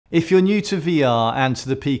If you're new to VR and to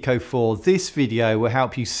the Pico 4, this video will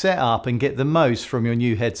help you set up and get the most from your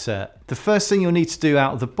new headset. The first thing you'll need to do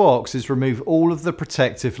out of the box is remove all of the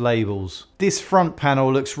protective labels. This front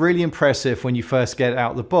panel looks really impressive when you first get it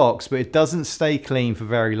out of the box, but it doesn't stay clean for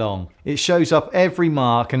very long. It shows up every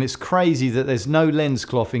mark, and it's crazy that there's no lens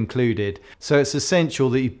cloth included, so it's essential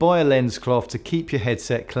that you buy a lens cloth to keep your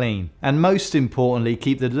headset clean. And most importantly,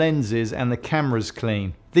 keep the lenses and the cameras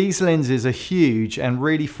clean. These lenses are huge and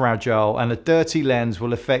really fragile, and a dirty lens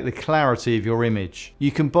will affect the clarity of your image.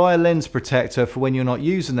 You can buy a lens protector for when you're not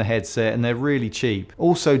using the headset, and they're really cheap.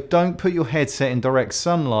 Also, don't put your headset in direct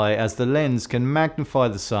sunlight, as the lens can magnify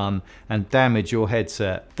the sun and damage your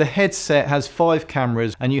headset. The headset has 5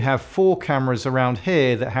 cameras, and you have 4 cameras around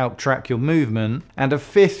here that help track your movement, and a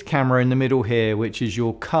 5th camera in the middle here, which is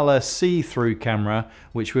your color see-through camera,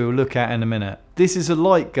 which we will look at in a minute. This is a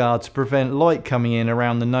light guard to prevent light coming in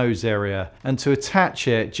around the nose area, and to attach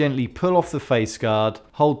it, gently pull off the face guard,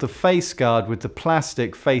 hold the face guard with the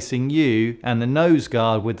plastic facing you and the nose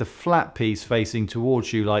guard with the flat piece facing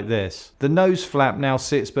towards you like this. The nose flap now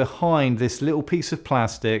sits behind this little piece of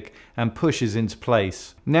plastic and pushes into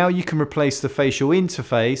place. Now you can replace the facial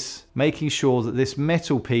interface, making sure that this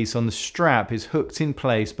metal piece on the strap is hooked in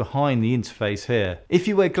place behind the interface here. If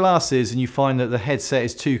you wear glasses and you find that the headset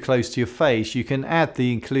is too close to your face, you can add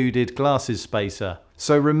the included glasses spacer.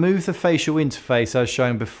 So remove the facial interface as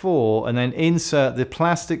shown before, and then insert the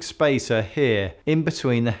plastic spacer here in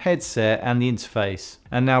between the headset and the interface.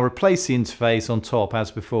 And now replace the interface on top as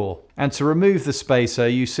before. And to remove the spacer,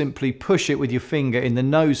 you simply push it with your finger in the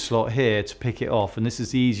nose slot here to pick it off, and this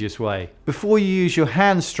is the easiest way. Before you use your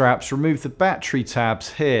hand straps, remove the battery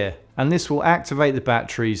tabs here, and this will activate the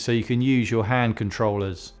batteries so you can use your hand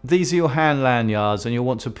controllers. These are your hand lanyards, and you'll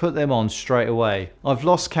want to put them on straight away. I've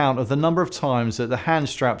lost count of the number of times that the hand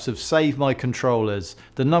straps have saved my controllers,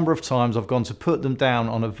 the number of times I've gone to put them down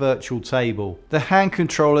on a virtual table. The hand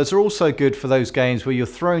controllers are also good for those games where you're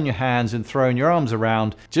throwing your hands and throwing your arms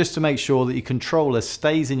around, just to make sure that your controller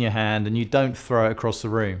stays in your hand and you don't throw it across the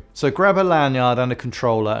room. So grab a lanyard and a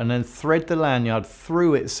controller, and then thread the lanyard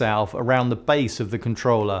through itself around the base of the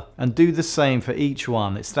controller, and do the same for each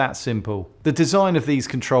one. It's that simple. The design of these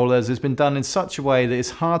controllers has been done in such a way that it's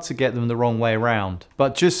hard to get them the wrong way around.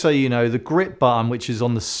 But just so you know, the grip button, which is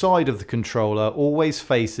on the side of the controller, always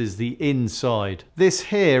faces the inside. This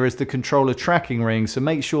here is the controller tracking ring, so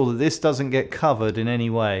make sure that this doesn't get covered in any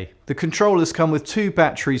way. The controllers come with 2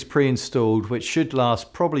 batteries pre-installed, which should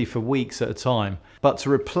last probably for weeks at a time. But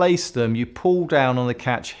to replace them, you pull down on the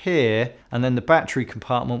catch here, and then the battery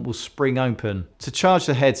compartment will spring open. To charge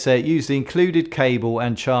the headset, use the included cable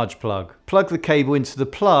and charge plug. Plug the cable into the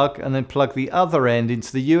plug, and then plug the other end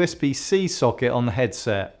into the USB-C socket on the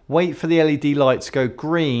headset. Wait for the LED light to go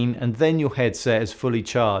green, and then your headset is fully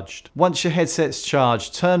charged. Once your headset's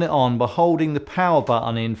charged, turn it on by holding the power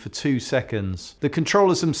button in for 2 seconds. The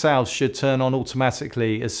controllers themselves should turn on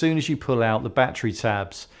automatically as soon as you pull out the battery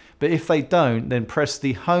tabs. But if they don't, then press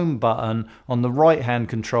the home button on the right hand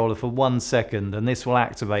controller for 1 second, and this will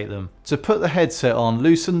activate them. To put the headset on,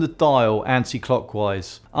 loosen the dial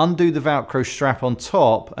anti-clockwise. Undo the Velcro strap on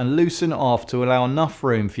top and loosen it off to allow enough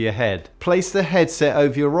room for your head. Place the headset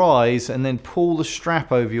over your eyes and then pull the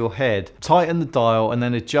strap over your head. Tighten the dial and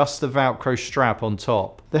then adjust the Velcro strap on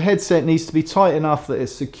top. The headset needs to be tight enough that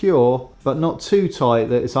it's secure, but not too tight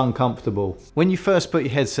that it's uncomfortable. When you first put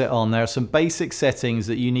your headset on, there are some basic settings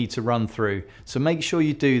that you need to run through, so make sure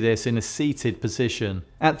you do this in a seated position.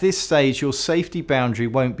 At this stage, your safety boundary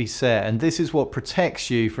won't be set, and this is what protects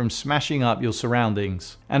you from smashing up your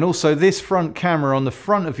surroundings. And also, this front camera on the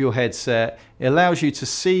front of your headset, it allows you to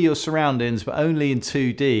see your surroundings, but only in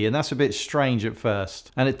 2D, and that's a bit strange at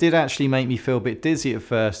first. And it did actually make me feel a bit dizzy at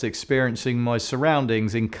first, experiencing my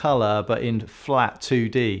surroundings in color but in flat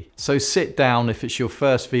 2D. So sit down if it's your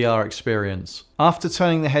first VR experience. After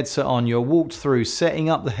turning the headset on, you're walked through setting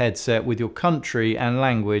up the headset with your country and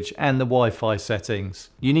language and the Wi-Fi settings.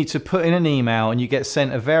 You need to put in an email and you get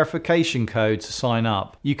sent a verification code to sign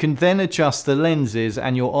up. You can then adjust the lenses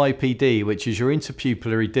and your IPD, which is your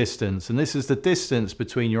interpupillary distance, and this is the distance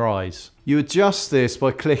between your eyes. You adjust this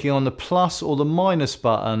by clicking on the plus or the minus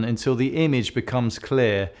button until the image becomes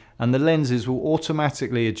clear, and the lenses will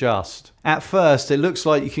automatically adjust. At first, it looks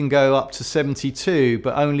like you can go up to 72,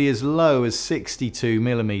 but only as low as 62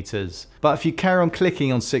 millimeters. But if you carry on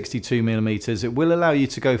clicking on 62mm, it will allow you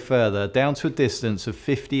to go further, down to a distance of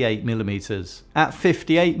 58mm. At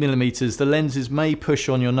 58mm, the lenses may push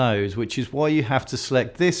on your nose, which is why you have to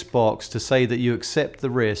select this box to say that you accept the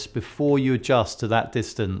risk before you adjust to that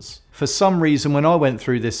distance. For some reason, when I went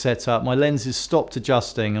through this setup, my lenses stopped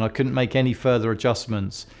adjusting and I couldn't make any further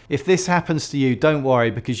adjustments. If this happens to you, don't worry,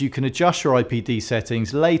 because you can adjust your IPD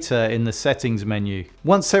settings later in the settings menu.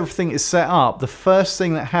 Once everything is set up, the first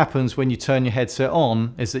thing that happens when you turn your headset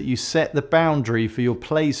on is that you set the boundary for your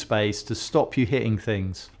play space to stop you hitting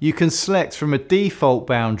things. You can select from a default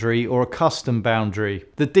boundary or a custom boundary.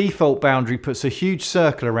 The default boundary puts a huge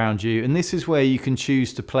circle around you, and this is where you can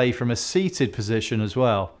choose to play from a seated position as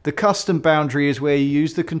well. The custom boundary is where you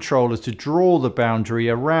use the controller to draw the boundary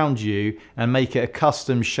around you and make it a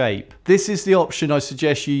custom shape. This is the option I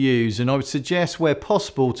suggest you use, and I would suggest where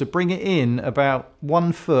possible to bring it in about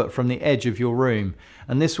 1 foot from the edge of your room,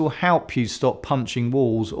 and this will help you stop punching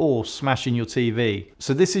walls or smashing your TV.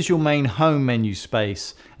 So this is your main home menu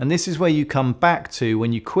space, and this is where you come back to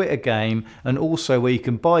when you quit a game, and also where you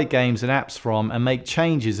can buy games and apps from and make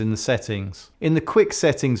changes in the settings. In the quick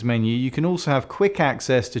settings menu, you can also have quick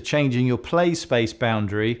access to changing your play space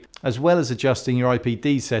boundary as well as adjusting your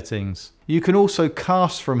IPD settings. You can also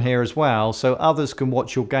cast from here as well, so others can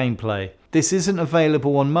watch your gameplay. This isn't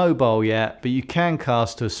available on mobile yet, but you can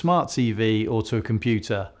cast to a smart TV or to a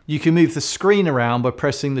computer. You can move the screen around by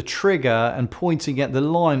pressing the trigger and pointing at the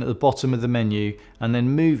line at the bottom of the menu and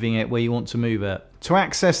then moving it where you want to move it. To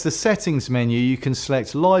access the settings menu, you can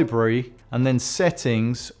select Library and then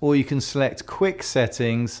Settings, or you can select Quick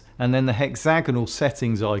Settings and then the hexagonal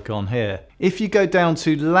settings icon here. If you go down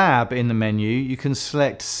to Lab in the menu, you can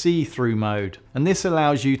select See-Through mode, and this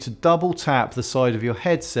allows you to double tap the side of your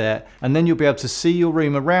headset, and then you'll be able to see your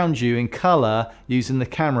room around you in colour using the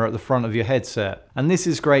camera at the front of your headset. And this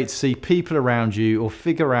is great to see people around you or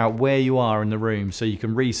figure out where you are in the room, so you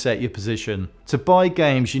can reset your position. To buy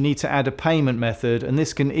games, you need to add a payment method, and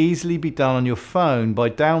this can easily be done on your phone by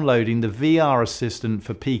downloading the VR assistant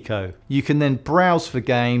for Pico. You can then browse for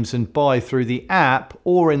games and buy through the app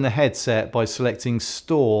or in the headset by selecting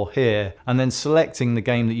Store here and then selecting the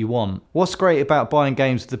game that you want. What's great about buying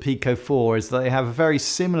games with the Pico 4 is that they have a very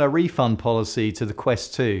similar refund policy to the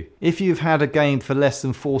Quest 2. If you've had a game for less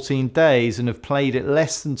than 14 days and have played it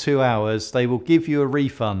less than 2 hours, they will give you a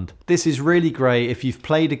refund. This is really great if you've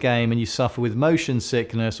played a game and you suffer with motion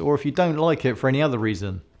sickness, or if you don't like it for any other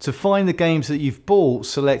reason. To find the games that you've bought,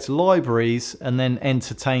 select Libraries and then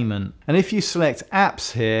Entertainment. And if you select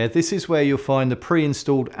Apps here, this is where you'll find the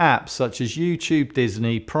pre-installed apps such as YouTube,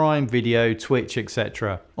 Disney, Prime Video, Twitch,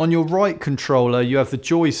 etc. On your right controller, you have the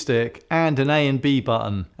joystick and an A and B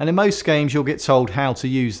button. And in most games, you'll get told how to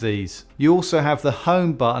use these. You also have the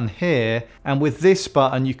home button here, and with this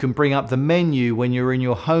button you can bring up the menu when you're in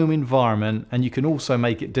your home environment, and you can also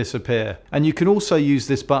make it disappear. And you can also use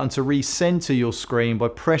this button to recenter your screen by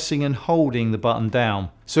pressing and holding the button down.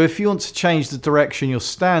 So if you want to change the direction you're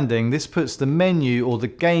standing, this puts the menu or the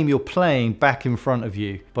game you're playing back in front of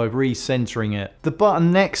you by recentering it. The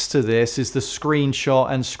button next to this is the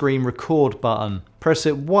screenshot and screen record button. Press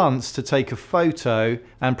it once to take a photo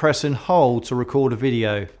and press and hold to record a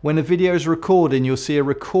video. When a video is recording, you'll see a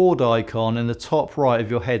record icon in the top right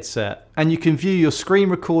of your headset. And you can view your screen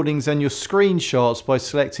recordings and your screenshots by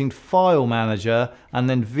selecting File Manager and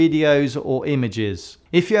then Videos or Images.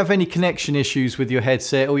 If you have any connection issues with your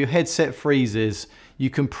headset or your headset freezes, you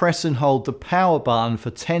can press and hold the power button for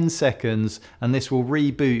 10 seconds and this will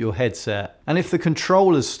reboot your headset. And if the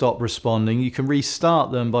controllers stop responding, you can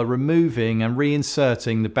restart them by removing and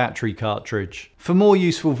reinserting the battery cartridge. For more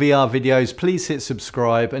useful VR videos, please hit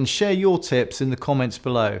subscribe and share your tips in the comments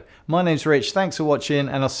below. My name's Rich, thanks for watching,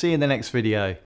 and I'll see you in the next video.